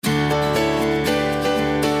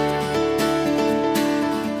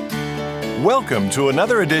Welcome to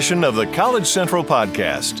another edition of the College Central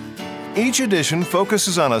Podcast. Each edition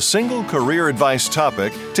focuses on a single career advice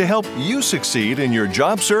topic to help you succeed in your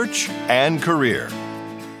job search and career.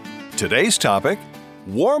 Today's topic,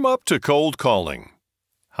 warm up to cold calling.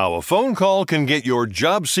 How a phone call can get your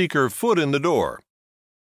job seeker foot in the door.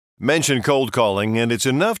 Mention cold calling and it's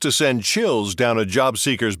enough to send chills down a job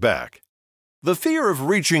seeker's back. The fear of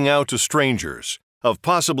reaching out to strangers, of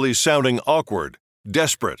possibly sounding awkward,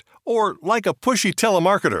 desperate, or like a pushy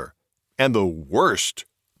telemarketer, and the worst,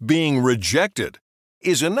 being rejected,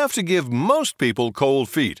 is enough to give most people cold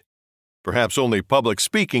feet. Perhaps only public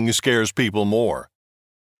speaking scares people more.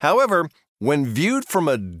 However, when viewed from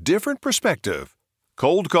a different perspective,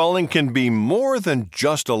 cold calling can be more than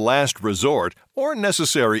just a last resort or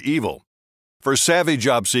necessary evil. For savvy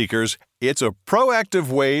job seekers, it's a proactive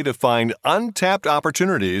way to find untapped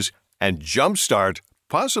opportunities and jumpstart,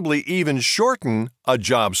 possibly even shorten, a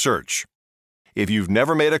job search. If you've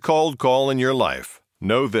never made a cold call in your life,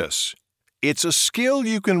 know this: it's a skill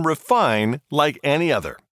you can refine like any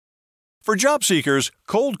other. For job seekers,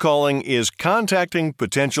 cold calling is contacting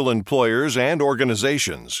potential employers and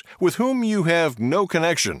organizations with whom you have no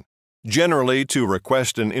connection, generally to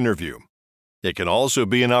request an interview. It can also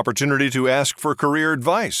be an opportunity to ask for career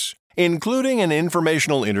advice, including an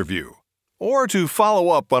informational interview, or to follow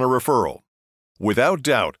up on a referral. Without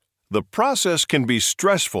doubt, the process can be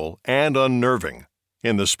stressful and unnerving.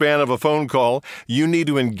 In the span of a phone call, you need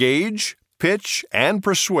to engage, pitch, and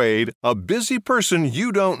persuade a busy person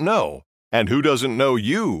you don't know and who doesn't know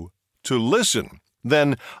you to listen,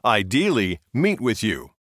 then, ideally, meet with you.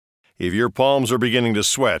 If your palms are beginning to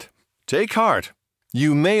sweat, take heart.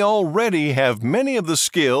 You may already have many of the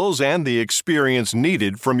skills and the experience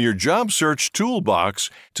needed from your job search toolbox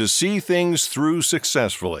to see things through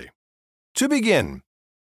successfully. To begin,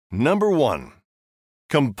 number 1.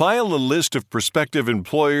 Compile a list of prospective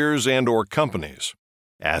employers and/or companies.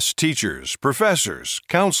 Ask teachers, professors,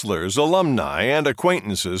 counselors, alumni, and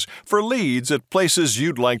acquaintances for leads at places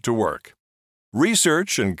you'd like to work.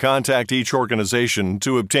 Research and contact each organization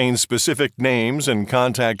to obtain specific names and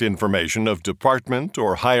contact information of department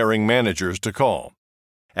or hiring managers to call.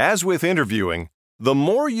 As with interviewing, the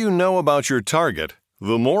more you know about your target,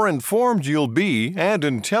 the more informed you'll be and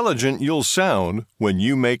intelligent you'll sound when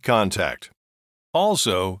you make contact.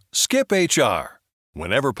 Also, skip HR.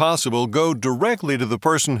 Whenever possible, go directly to the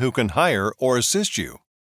person who can hire or assist you.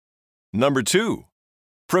 Number 2.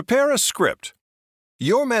 Prepare a script.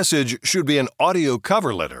 Your message should be an audio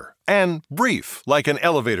cover letter and brief like an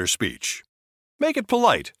elevator speech. Make it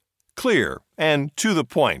polite, clear, and to the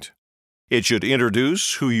point. It should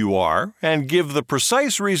introduce who you are and give the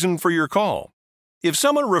precise reason for your call. If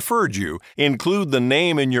someone referred you, include the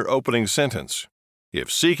name in your opening sentence.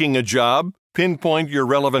 If seeking a job, pinpoint your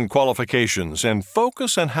relevant qualifications and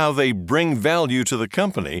focus on how they bring value to the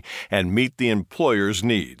company and meet the employer's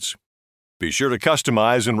needs. Be sure to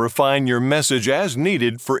customize and refine your message as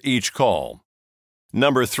needed for each call.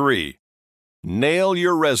 Number 3. Nail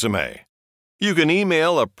your resume. You can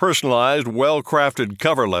email a personalized, well-crafted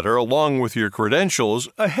cover letter along with your credentials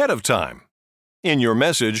ahead of time. In your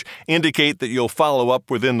message, indicate that you'll follow up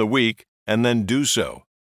within the week and then do so.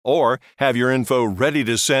 Or have your info ready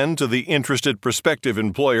to send to the interested prospective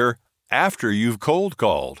employer after you've cold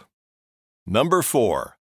called. Number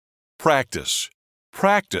 4. Practice.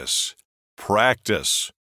 Practice.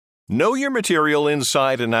 Practice. Know your material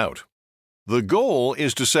inside and out. The goal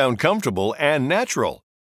is to sound comfortable and natural,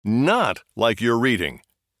 not like you're reading.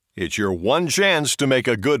 It's your one chance to make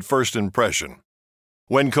a good first impression.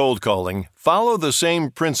 When cold calling, follow the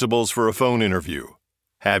same principles for a phone interview.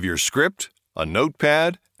 Have your script, a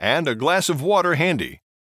notepad, and a glass of water handy.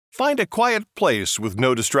 Find a quiet place with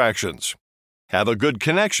no distractions. Have a good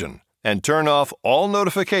connection and turn off all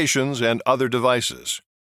notifications and other devices.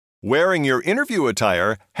 Wearing your interview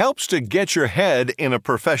attire helps to get your head in a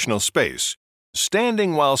professional space.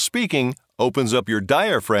 Standing while speaking opens up your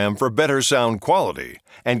diaphragm for better sound quality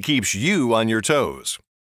and keeps you on your toes.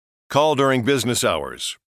 Call during business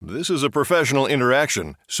hours. This is a professional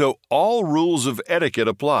interaction, so all rules of etiquette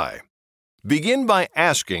apply. Begin by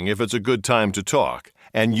asking if it's a good time to talk,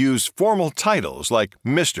 and use formal titles like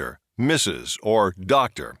Mr., Mrs., or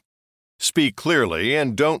Doctor. Speak clearly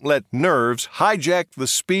and don't let nerves hijack the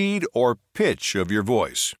speed or pitch of your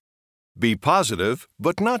voice. Be positive,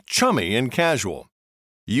 but not chummy and casual.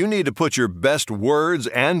 You need to put your best words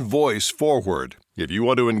and voice forward if you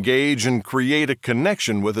want to engage and create a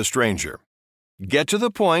connection with a stranger. Get to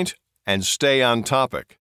the point and stay on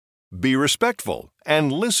topic. Be respectful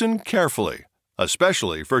and listen carefully,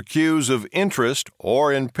 especially for cues of interest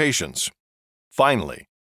or impatience. Finally,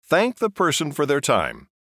 Thank the person for their time.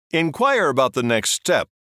 Inquire about the next step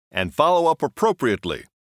and follow up appropriately.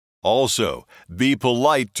 Also, be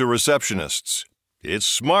polite to receptionists. It's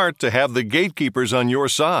smart to have the gatekeepers on your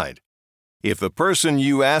side. If the person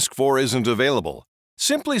you ask for isn't available,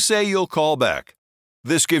 simply say you'll call back.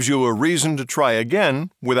 This gives you a reason to try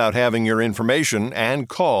again without having your information and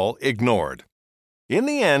call ignored. In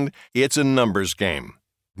the end, it's a numbers game.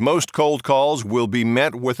 Most cold calls will be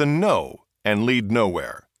met with a no and lead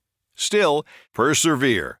nowhere. Still,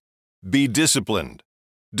 persevere. Be disciplined.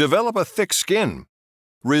 Develop a thick skin.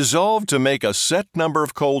 Resolve to make a set number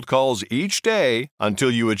of cold calls each day until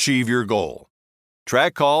you achieve your goal.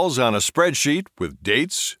 Track calls on a spreadsheet with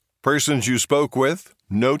dates, persons you spoke with,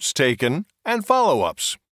 notes taken, and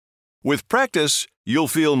follow-ups. With practice, you'll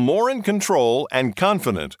feel more in control and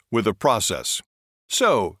confident with the process.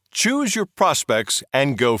 So, choose your prospects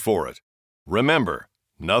and go for it. Remember,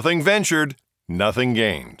 nothing ventured, nothing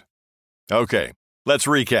gained. Okay, let's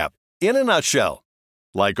recap. In a nutshell,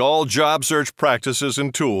 like all job search practices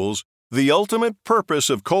and tools, the ultimate purpose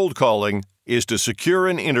of cold calling is to secure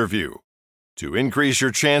an interview. To increase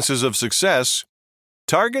your chances of success,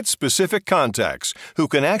 target specific contacts who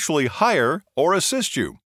can actually hire or assist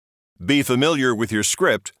you. Be familiar with your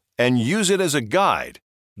script and use it as a guide.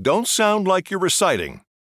 Don't sound like you're reciting.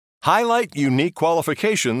 Highlight unique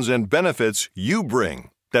qualifications and benefits you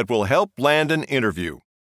bring that will help land an interview.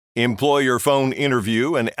 Employ your phone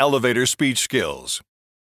interview and elevator speech skills.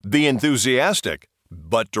 Be enthusiastic,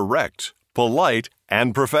 but direct, polite,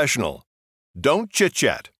 and professional. Don't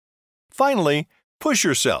chit-chat. Finally, push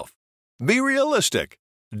yourself. Be realistic,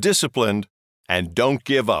 disciplined, and don't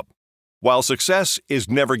give up. While success is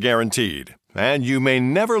never guaranteed, and you may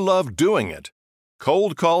never love doing it,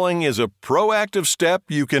 cold calling is a proactive step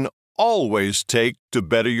you can always take to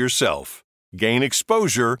better yourself, gain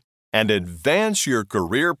exposure, and advance your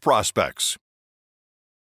career prospects.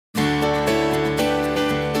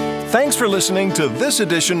 Thanks for listening to this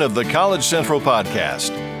edition of the College Central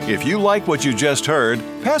Podcast. If you like what you just heard,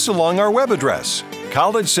 pass along our web address,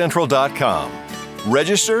 collegecentral.com.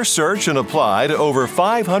 Register, search, and apply to over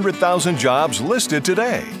 500,000 jobs listed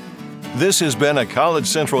today. This has been a College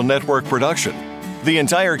Central Network production. The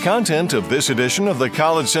entire content of this edition of the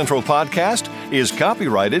College Central Podcast is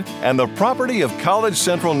copyrighted and the property of College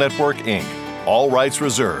Central Network, Inc., all rights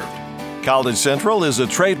reserved. College Central is a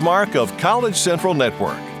trademark of College Central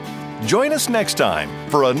Network. Join us next time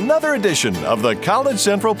for another edition of the College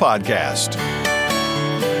Central Podcast.